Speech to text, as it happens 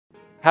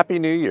Happy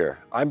New Year!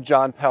 I'm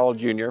John Powell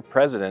Jr.,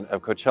 President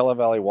of Coachella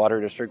Valley Water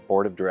District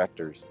Board of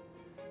Directors.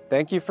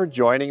 Thank you for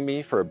joining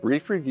me for a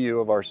brief review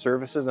of our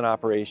services and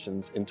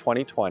operations in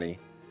 2020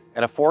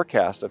 and a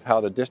forecast of how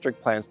the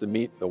district plans to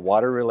meet the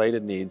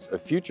water-related needs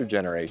of future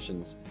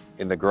generations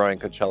in the growing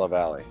Coachella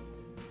Valley.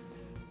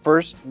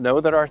 First, know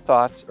that our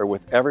thoughts are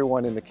with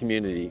everyone in the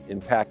community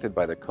impacted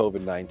by the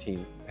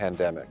COVID-19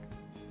 pandemic.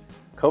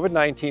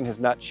 COVID-19 has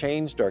not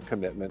changed our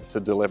commitment to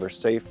deliver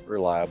safe,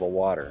 reliable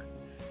water.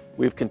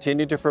 We've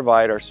continued to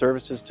provide our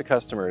services to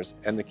customers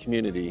and the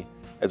community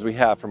as we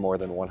have for more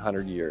than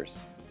 100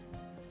 years.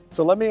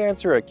 So let me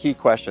answer a key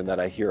question that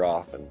I hear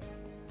often.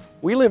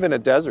 We live in a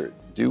desert.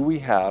 Do we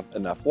have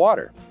enough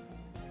water?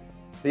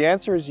 The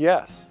answer is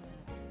yes.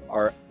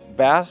 Our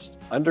vast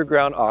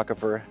underground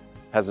aquifer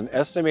has an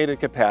estimated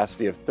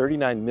capacity of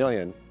 39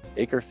 million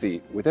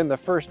acre-feet within the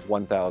first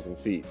 1,000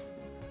 feet.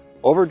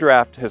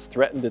 Overdraft has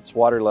threatened its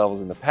water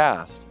levels in the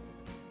past.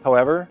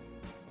 However,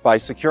 by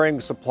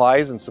securing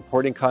supplies and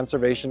supporting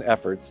conservation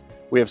efforts,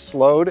 we have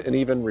slowed and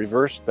even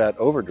reversed that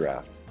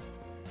overdraft.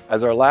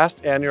 As our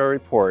last annual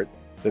report,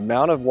 the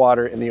amount of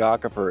water in the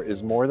aquifer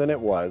is more than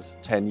it was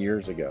 10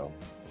 years ago.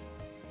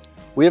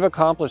 We have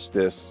accomplished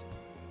this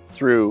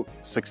through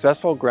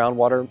successful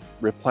groundwater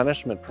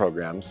replenishment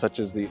programs, such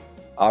as the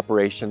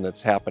operation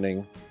that's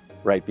happening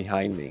right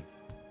behind me.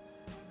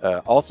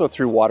 Also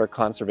through water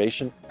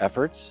conservation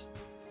efforts,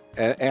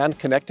 and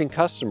connecting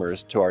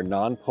customers to our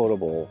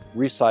non-potable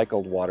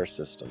recycled water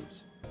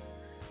systems.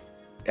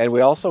 And we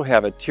also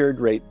have a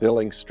tiered rate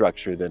billing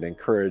structure that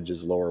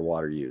encourages lower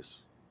water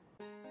use.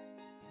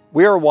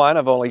 We are one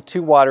of only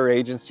 2 water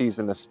agencies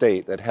in the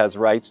state that has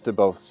rights to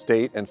both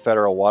state and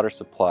federal water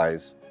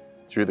supplies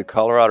through the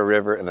Colorado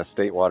River and the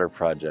State Water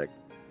Project.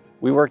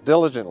 We work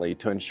diligently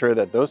to ensure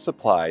that those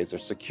supplies are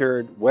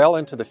secured well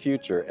into the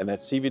future and that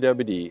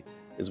CVWD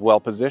is well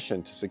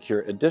positioned to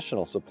secure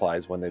additional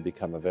supplies when they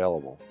become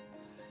available.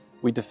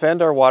 We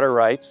defend our water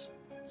rights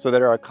so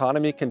that our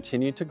economy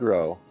continue to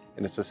grow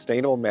in a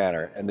sustainable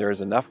manner and there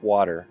is enough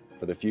water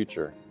for the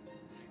future.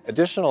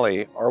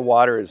 Additionally, our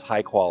water is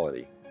high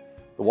quality.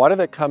 The water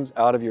that comes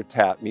out of your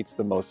tap meets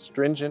the most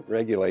stringent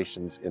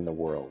regulations in the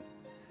world.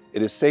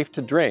 It is safe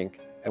to drink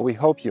and we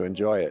hope you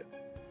enjoy it.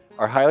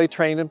 Our highly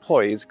trained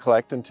employees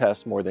collect and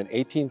test more than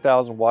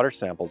 18,000 water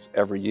samples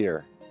every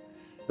year.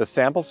 The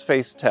samples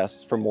face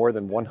tests for more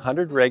than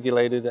 100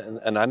 regulated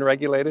and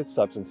unregulated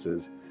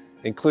substances,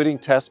 including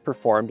tests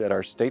performed at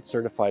our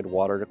state-certified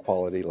water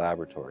quality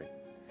laboratory.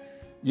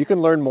 You can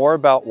learn more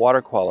about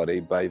water quality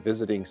by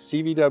visiting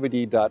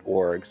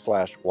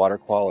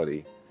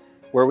cvwd.org/waterquality,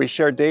 where we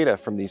share data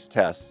from these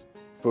tests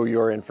for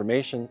your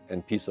information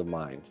and peace of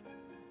mind.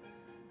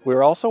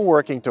 We're also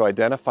working to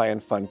identify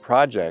and fund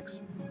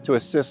projects to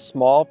assist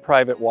small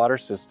private water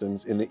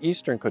systems in the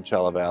eastern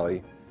Coachella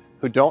Valley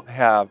who don't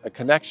have a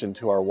connection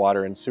to our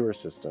water and sewer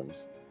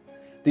systems.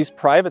 These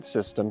private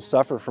systems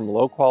suffer from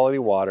low quality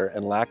water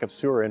and lack of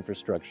sewer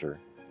infrastructure.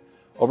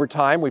 Over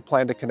time, we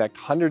plan to connect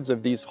hundreds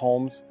of these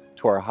homes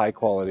to our high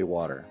quality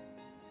water.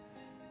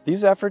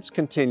 These efforts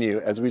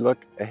continue as we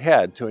look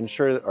ahead to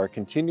ensure our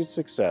continued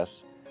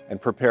success and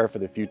prepare for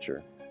the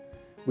future.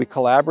 We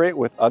collaborate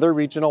with other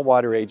regional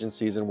water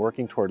agencies in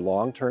working toward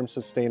long-term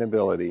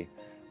sustainability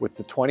with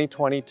the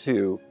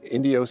 2022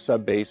 Indio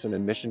Subbasin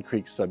and Mission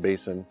Creek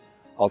Subbasin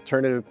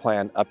Alternative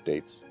Plan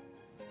updates.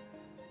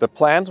 The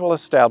plans will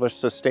establish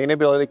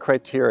sustainability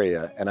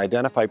criteria and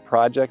identify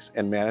projects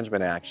and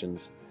management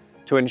actions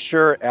to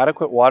ensure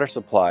adequate water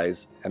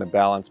supplies and a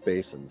balanced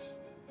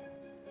basins.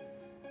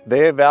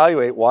 They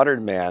evaluate water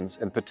demands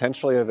and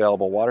potentially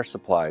available water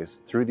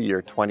supplies through the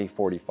year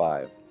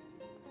 2045.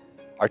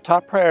 Our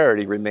top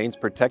priority remains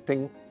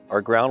protecting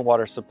our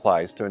groundwater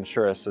supplies to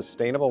ensure a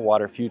sustainable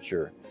water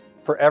future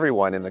for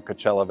everyone in the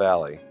Coachella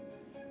Valley.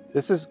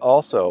 This is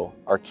also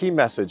our key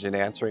message in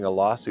answering a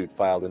lawsuit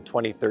filed in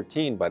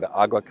 2013 by the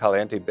Agua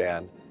Caliente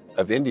Band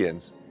of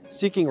Indians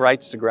seeking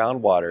rights to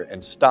groundwater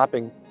and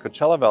stopping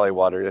Coachella Valley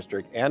Water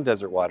District and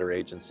Desert Water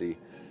Agency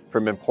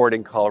from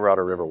importing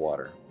Colorado River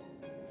water.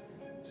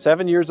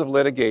 7 years of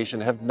litigation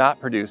have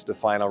not produced a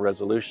final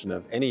resolution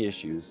of any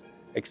issues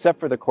except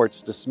for the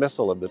court's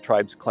dismissal of the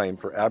tribe's claim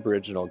for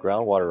Aboriginal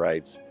groundwater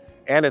rights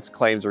and its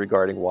claims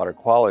regarding water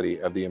quality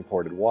of the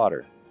imported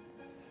water.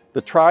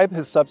 The tribe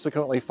has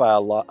subsequently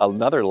filed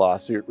another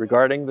lawsuit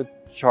regarding the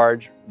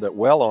charge that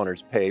well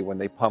owners pay when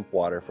they pump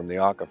water from the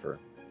aquifer.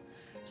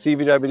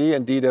 CVWD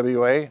and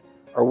DWA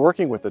are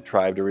working with the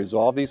tribe to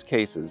resolve these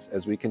cases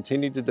as we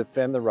continue to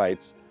defend the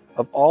rights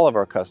of all of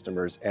our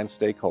customers and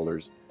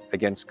stakeholders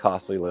against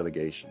costly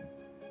litigation.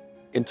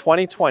 In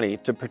 2020,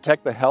 to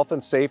protect the health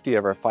and safety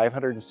of our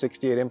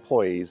 568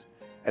 employees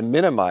and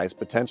minimize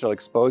potential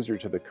exposure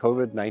to the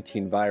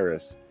COVID-19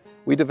 virus,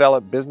 we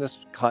developed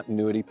business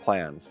continuity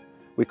plans.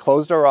 We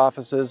closed our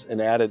offices and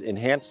added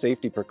enhanced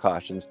safety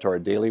precautions to our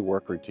daily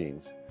work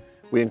routines.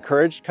 We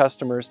encouraged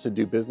customers to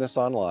do business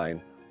online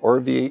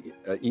or via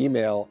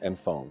email and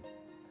phone.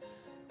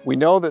 We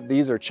know that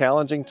these are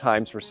challenging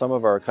times for some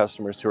of our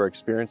customers who are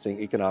experiencing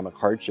economic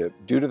hardship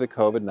due to the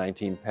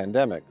COVID-19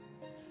 pandemic.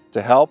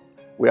 To help,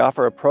 we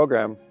offer a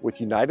program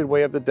with United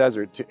Way of the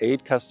Desert to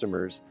aid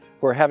customers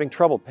who are having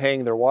trouble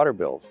paying their water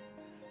bills.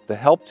 The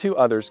Help to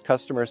Others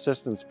Customer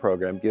Assistance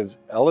Program gives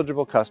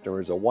eligible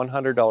customers a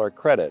 $100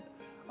 credit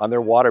on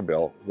their water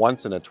bill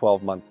once in a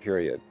 12-month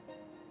period.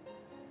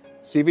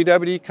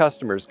 CVWD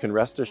customers can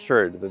rest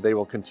assured that they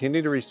will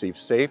continue to receive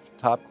safe,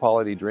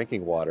 top-quality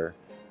drinking water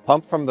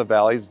pumped from the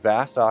valley's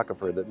vast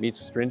aquifer that meets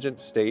stringent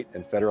state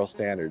and federal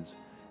standards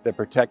that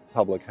protect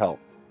public health.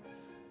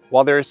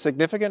 While there is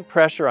significant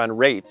pressure on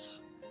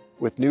rates,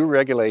 with new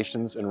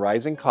regulations and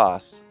rising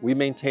costs, we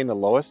maintain the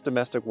lowest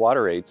domestic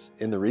water rates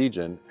in the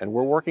region, and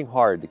we're working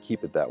hard to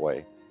keep it that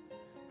way.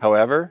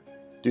 However,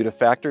 due to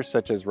factors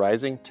such as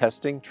rising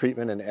testing,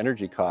 treatment, and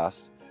energy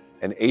costs,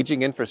 and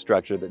aging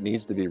infrastructure that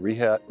needs to be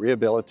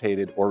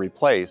rehabilitated or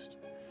replaced,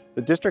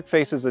 the district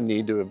faces a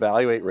need to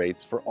evaluate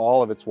rates for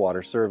all of its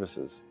water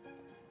services.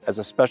 As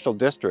a special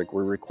district,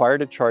 we're required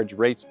to charge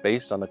rates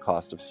based on the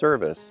cost of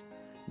service,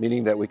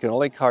 meaning that we can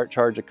only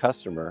charge a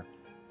customer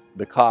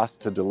the cost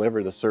to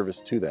deliver the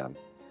service to them.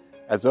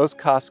 As those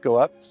costs go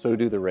up, so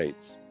do the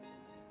rates.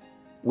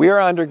 We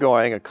are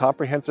undergoing a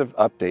comprehensive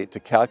update to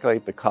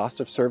calculate the cost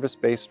of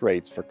service-based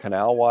rates for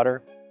canal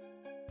water,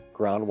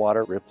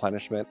 groundwater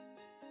replenishment,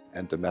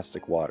 and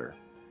domestic water.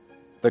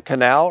 The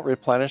Canal,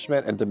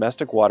 Replenishment, and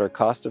Domestic Water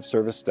Cost of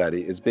Service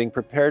Study is being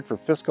prepared for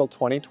fiscal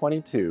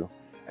 2022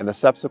 and the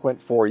subsequent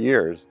 4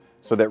 years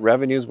so that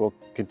revenues will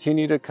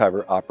continue to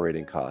cover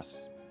operating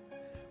costs.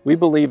 We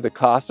believe the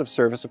cost of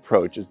service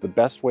approach is the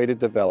best way to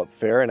develop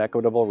fair and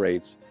equitable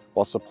rates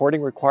while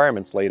supporting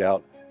requirements laid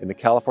out in the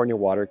California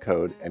Water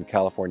Code and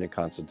California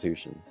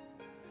Constitution.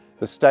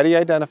 The study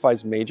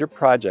identifies major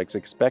projects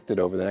expected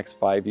over the next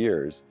 5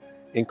 years,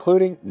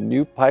 including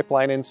new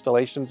pipeline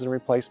installations and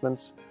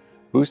replacements,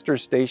 booster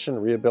station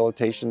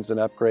rehabilitations and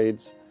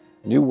upgrades,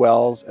 new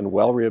wells and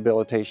well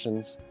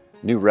rehabilitations,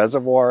 new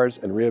reservoirs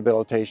and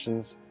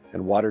rehabilitations,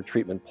 and water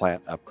treatment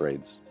plant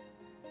upgrades.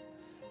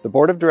 The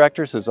Board of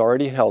Directors has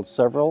already held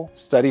several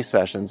study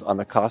sessions on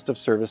the cost of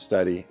service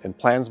study and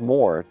plans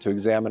more to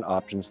examine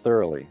options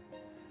thoroughly.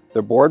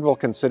 The Board will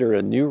consider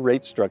a new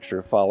rate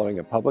structure following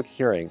a public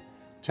hearing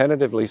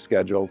tentatively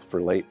scheduled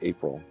for late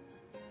April.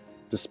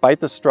 Despite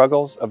the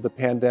struggles of the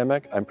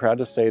pandemic, I'm proud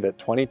to say that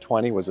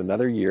 2020 was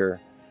another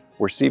year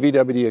where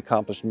CVWD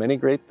accomplished many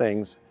great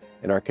things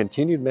in our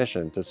continued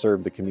mission to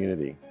serve the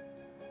community.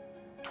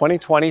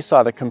 2020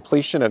 saw the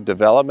completion of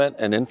development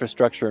and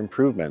infrastructure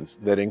improvements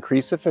that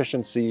increase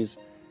efficiencies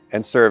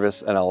and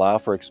service and allow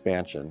for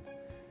expansion.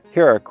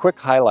 Here are quick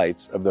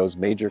highlights of those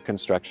major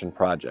construction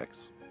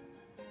projects.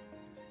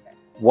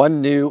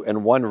 1 new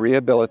and 1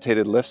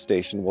 rehabilitated lift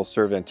station will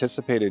serve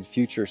anticipated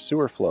future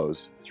sewer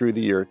flows through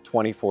the year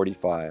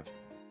 2045.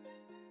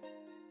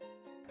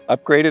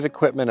 Upgraded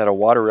equipment at a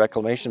water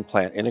reclamation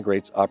plant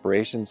integrates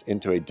operations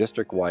into a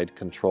district-wide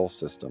control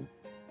system.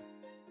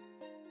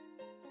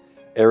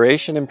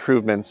 Aeration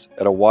improvements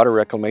at a water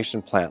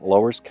reclamation plant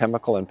lowers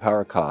chemical and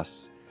power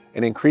costs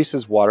and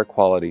increases water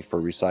quality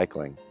for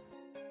recycling.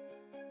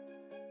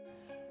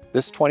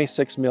 This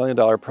 $26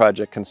 million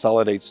project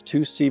consolidates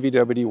 2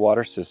 CVWD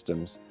water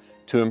systems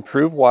to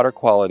improve water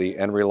quality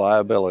and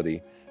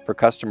reliability for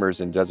customers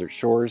in Desert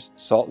Shores,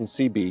 Salton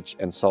Sea Beach,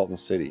 and Salton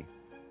City.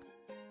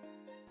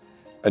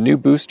 A new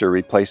booster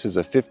replaces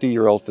a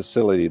 50-year-old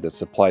facility that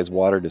supplies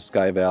water to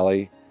Sky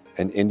Valley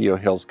and Indio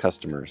Hills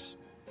customers.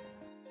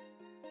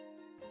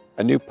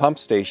 A new pump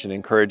station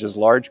encourages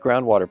large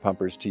groundwater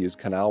pumpers to use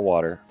canal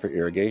water for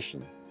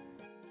irrigation.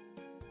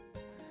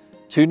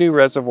 2 new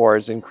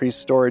reservoirs increase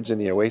storage in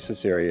the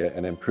Oasis area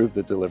and improve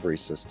the delivery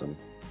system.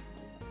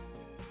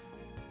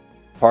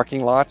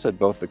 Parking lots at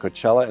both the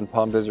Coachella and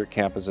Palm Desert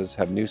campuses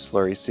have new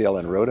slurry seal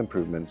and road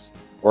improvements,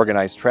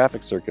 organized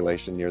traffic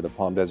circulation near the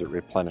Palm Desert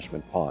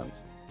replenishment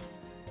ponds.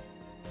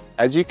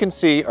 As you can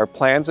see, our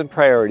plans and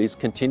priorities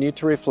continue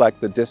to reflect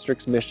the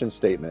district's mission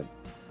statement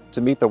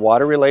to meet the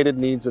water-related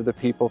needs of the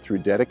people through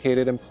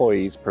dedicated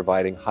employees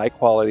providing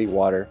high-quality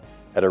water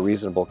at a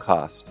reasonable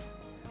cost.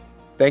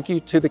 Thank you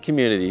to the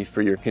community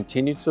for your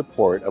continued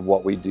support of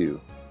what we do.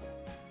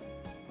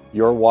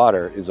 Your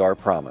water is our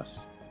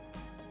promise.